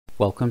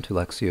Welcome to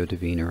Lectio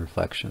Divina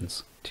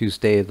Reflections,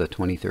 Tuesday of the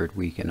 23rd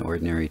week in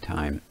Ordinary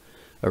Time,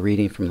 a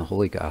reading from the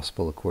Holy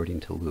Gospel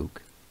according to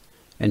Luke.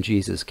 And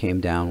Jesus came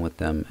down with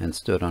them and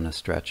stood on a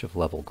stretch of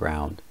level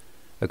ground.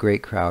 A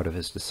great crowd of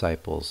his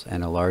disciples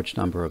and a large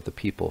number of the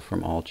people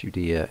from all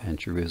Judea and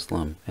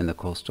Jerusalem and the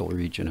coastal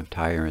region of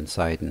Tyre and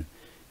Sidon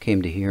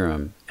came to hear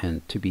him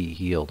and to be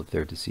healed of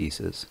their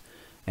diseases,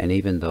 and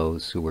even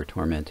those who were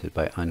tormented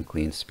by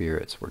unclean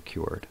spirits were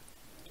cured.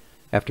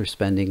 After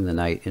spending the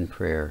night in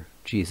prayer,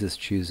 Jesus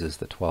chooses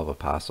the 12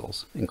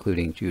 apostles,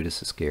 including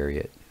Judas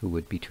Iscariot, who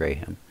would betray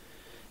him.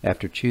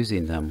 After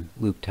choosing them,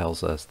 Luke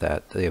tells us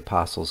that the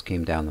apostles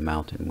came down the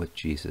mountain with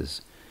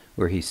Jesus,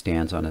 where he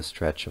stands on a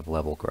stretch of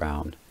level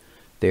ground.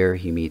 There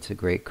he meets a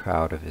great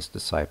crowd of his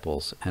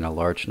disciples and a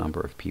large number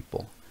of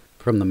people.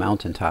 From the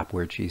mountaintop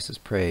where Jesus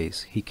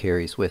prays, he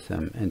carries with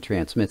him and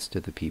transmits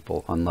to the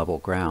people on level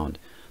ground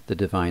the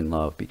divine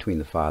love between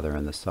the Father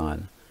and the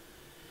Son.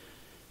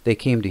 They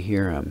came to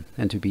hear him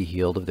and to be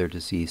healed of their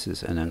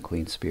diseases and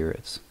unclean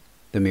spirits.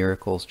 The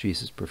miracles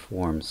Jesus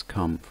performs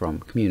come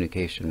from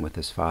communication with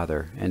his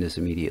Father and is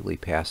immediately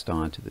passed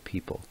on to the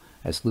people,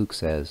 as Luke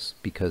says,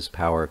 because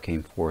power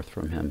came forth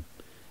from him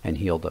and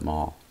healed them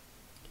all.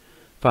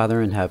 Father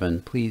in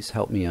heaven, please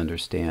help me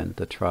understand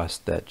the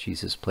trust that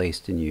Jesus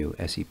placed in you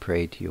as he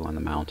prayed to you on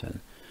the mountain.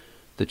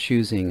 The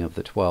choosing of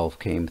the 12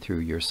 came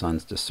through your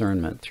Son's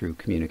discernment through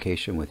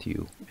communication with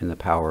you in the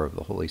power of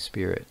the Holy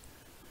Spirit.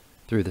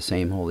 Through the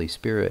same Holy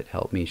Spirit,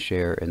 help me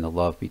share in the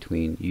love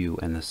between you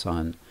and the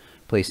Son,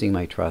 placing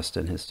my trust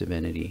in his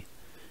divinity.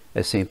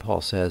 As St. Paul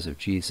says of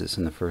Jesus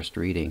in the first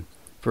reading,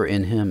 "For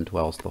in him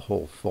dwells the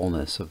whole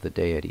fullness of the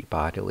deity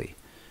bodily,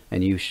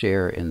 and you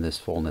share in this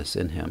fullness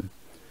in him,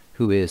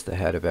 who is the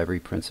head of every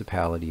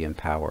principality and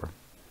power."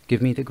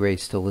 Give me the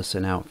grace to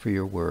listen out for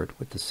your word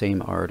with the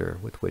same ardor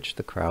with which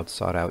the crowd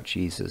sought out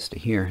Jesus to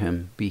hear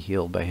him, be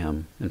healed by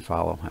him, and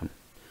follow him.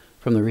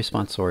 From the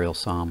responsorial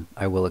psalm,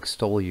 I will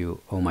extol you,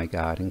 O my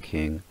God and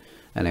King,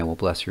 and I will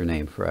bless your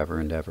name forever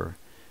and ever.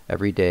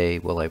 Every day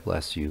will I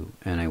bless you,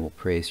 and I will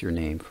praise your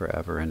name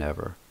forever and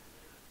ever.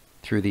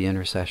 Through the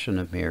intercession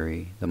of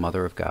Mary, the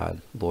Mother of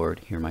God, Lord,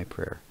 hear my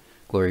prayer.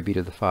 Glory be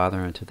to the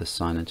Father, and to the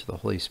Son, and to the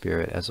Holy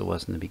Spirit, as it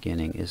was in the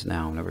beginning, is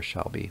now, and ever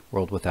shall be,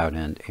 world without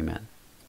end. Amen.